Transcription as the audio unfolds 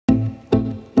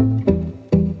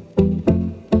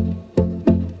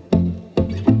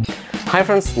Hi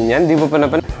friends, I am Deepu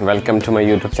Ponnappan. Welcome to my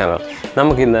YouTube channel. We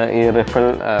will see this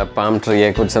Ruffle palm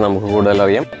tree. This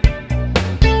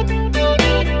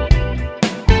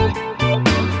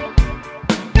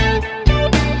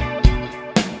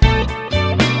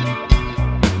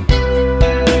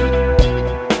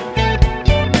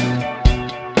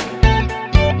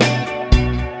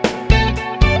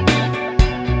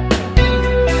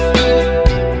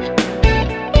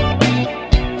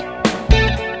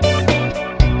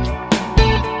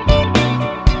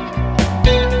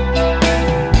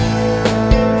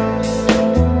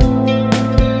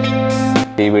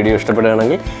video is like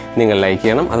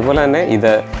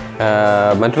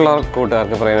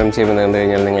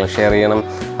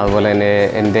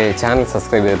channel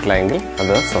subscribe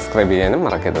subscribe video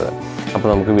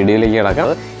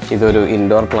this is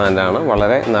indoor plant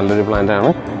plant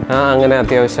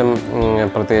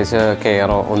care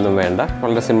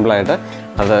simple This is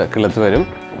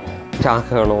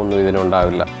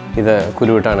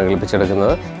കുരുവിട്ടാണ്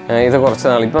കിളിപ്പിച്ചെടുക്കുന്നത് ഇത് കുറച്ച്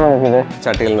നാൾ ഇപ്പോൾ നമുക്ക് ഇത്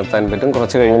ചട്ടിയിൽ നിർത്താൻ പറ്റും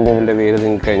കുറച്ച് കഴിയുമ്പോൾ ഇതിന്റെ വേര്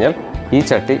കഴിഞ്ഞാൽ ഈ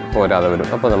ചട്ടി പോരാതെ വരും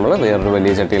അപ്പോൾ നമ്മൾ വേറൊരു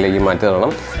വലിയ ചട്ടിയിലേക്ക് മാറ്റി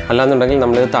തരണം അല്ലാന്നുണ്ടെങ്കിൽ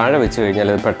നമ്മൾ ഇത് താഴെ വെച്ച് കഴിഞ്ഞാൽ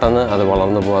ഇത് പെട്ടെന്ന് അത്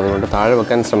വളർന്നു പോകും അതുകൊണ്ട് താഴെ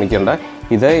വെക്കാൻ ശ്രമിക്കേണ്ട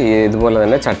ഇത് ഇതുപോലെ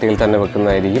തന്നെ ചട്ടിയിൽ തന്നെ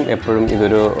വെക്കുന്നതായിരിക്കും എപ്പോഴും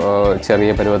ഇതൊരു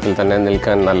ചെറിയ പരുവത്തിൽ തന്നെ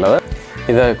നിൽക്കാൻ നല്ലത്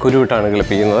ഇത് കുരുവിട്ടാണ്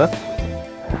കിളിപ്പിക്കുന്നത്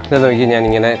ഇത് നോക്കി ഞാൻ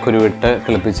ഇങ്ങനെ കുരുവിട്ട്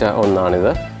കിളിപ്പിച്ച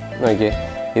ഒന്നാണിത് നോക്കി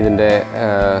ഇതിന്റെ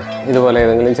ഇതുപോലെ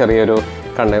ഏതെങ്കിലും ചെറിയൊരു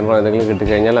കണ്ടെയ്നർ ഏതെങ്കിലും കിട്ടി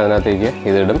കഴിഞ്ഞാൽ അതിനകത്തേക്ക്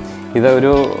ഇത് ഇടും ഇത്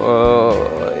ഒരു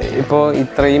ഇപ്പോൾ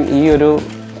ഇത്രയും ഈ ഒരു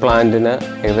പ്ലാന്റിന്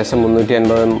ഏകദേശം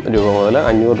 350 രൂപ മുതൽ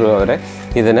 500 രൂപ വരെ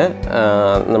ഇതിന്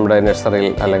നമ്മുടെ നഴ്സറിയിൽ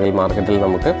അല്ലെങ്കിൽ മാർക്കറ്റിൽ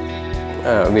നമുക്ക്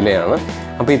വിലയാണ്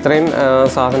അപ്പോൾ ഇത്രയും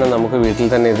സാധനം നമുക്ക് വീട്ടിൽ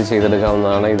തന്നെ ഇത്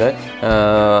ചെയ്തെടുക്കാവുന്നതാണ് ഇത്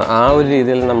ആ ഒരു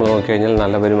രീതിയിൽ നമ്മൾ നോക്കിക്കഴിഞ്ഞാൽ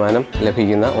നല്ല വരുമാനം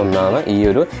ലഭിക്കുന്ന ഒന്നാണ് ഈ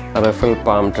ഒരു റഫൽ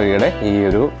പാം ട്രീയുടെ ഈ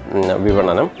ഒരു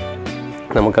വിപണനം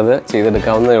നമുക്കത്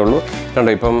ചെയ്തെടുക്കാവുന്നതേ ഉള്ളൂ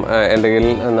കണ്ടോ ഇപ്പം എൻ്റെ കയ്യിൽ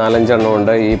 4-5 എണ്ണം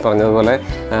ഉണ്ട് ഈ പറഞ്ഞതുപോലെ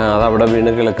അത് അവിടെ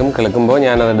വീണ് കിളക്കുമ്പോൾ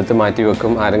ഞാൻ അതെടുത്ത് മാറ്റി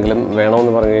വെക്കും ആരെങ്കിലും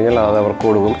വേണമെന്ന് പറഞ്ഞു കഴിഞ്ഞാൽ അത് അവർക്ക്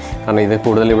കൊടുക്കും കാരണം ഇത്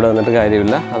കൂടുതൽ ഇവിടെ വന്നിട്ട്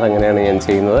കാര്യമില്ല അതങ്ങനെയാണ് ഞാൻ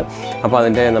ചെയ്യുന്നത് അപ്പോൾ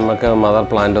അതിൻ്റെ നമുക്ക് മദർ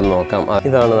പ്ലാന്റ് ഒന്ന് നോക്കാം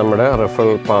ഇതാണ് നമ്മുടെ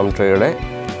റഫൽ പാം ട്രീയുടെ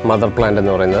മദർ പ്ലാന്റ്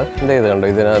എന്ന് പറയുന്നത് ഇത് കണ്ടോ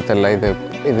ഇതിനകത്തെല്ലാം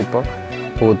ഇതിപ്പോൾ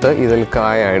പൂത്ത് ഇതിൽ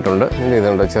കായായിട്ടുണ്ട് ഇത്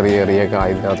കണ്ടോ ചെറിയ കായ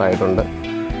ഇതിനകത്തായിട്ടുണ്ട്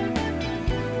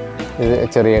ഇത്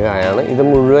ചെറിയ കായാണ് ഇത്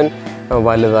മുഴുവൻ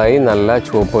വലുതായി നല്ല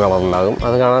ചുവപ്പ് കളറിലാകും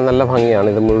അത് കാണാൻ നല്ല ഭംഗിയാണ്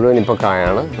ഇത് മുഴുവൻ ഇപ്പോൾ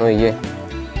കായാണ് നോക്കിയേ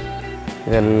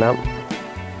ഇതെല്ലാം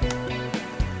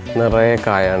നിറയെ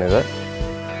കായാണിത്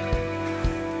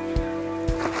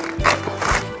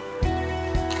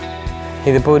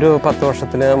ഇതിപ്പോൾ ഒരു 10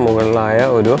 വർഷത്തിന് മുകളിലായ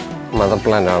ഒരു മദർ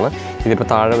പ്ലാന്റ് ആണ് ഇതിപ്പോൾ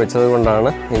താഴെ വെച്ചത് കൊണ്ടാണ്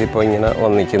ഇതിപ്പോൾ ഇങ്ങനെ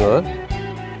വന്നിരിക്കുന്നത്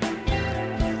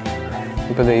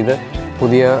ഇപ്പോൾ ഇത്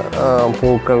പുതിയ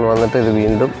പൂക്കൾ വന്നിട്ട് ഇത്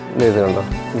വീണ്ടും ഇത് കണ്ടോ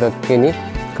ഇതൊക്കെ ഇനി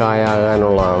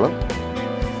കായാകാനുള്ളതാണ്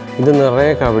ഇത്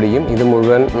നിറയെ കവടിയും ഇത്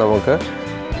മുഴുവൻ നമുക്ക്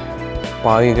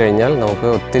പാകി കഴിഞ്ഞാൽ നമുക്ക്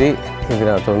ഒത്തിരി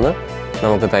ഇതിനകത്തുനിന്ന്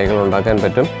നമുക്ക് തൈകൾ ഉണ്ടാക്കാൻ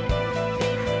പറ്റും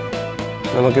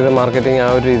നമുക്കിത് മാർക്കറ്റിംഗ് ആ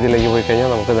ഒരു രീതിയിലേക്ക് പോയി കഴിഞ്ഞാൽ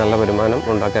നമുക്ക് നല്ല വരുമാനം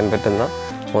ഉണ്ടാക്കാൻ പറ്റുന്ന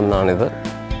ഒന്നാണിത്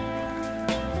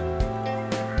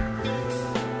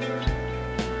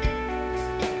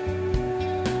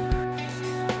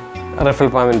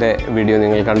റഫൽ പാമിൻ്റെ വീഡിയോ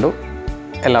നിങ്ങൾ കണ്ടു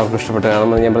എല്ലാവർക്കും ഇഷ്ടപ്പെട്ട്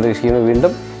കാണുമെന്ന് ഞാൻ പ്രതീക്ഷിക്കുന്നു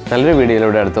വീണ്ടും നല്ലൊരു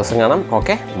വീഡിയോയിലൂടെ അടുത്ത ദിവസം കാണാം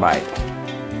ഓക്കെ ബൈ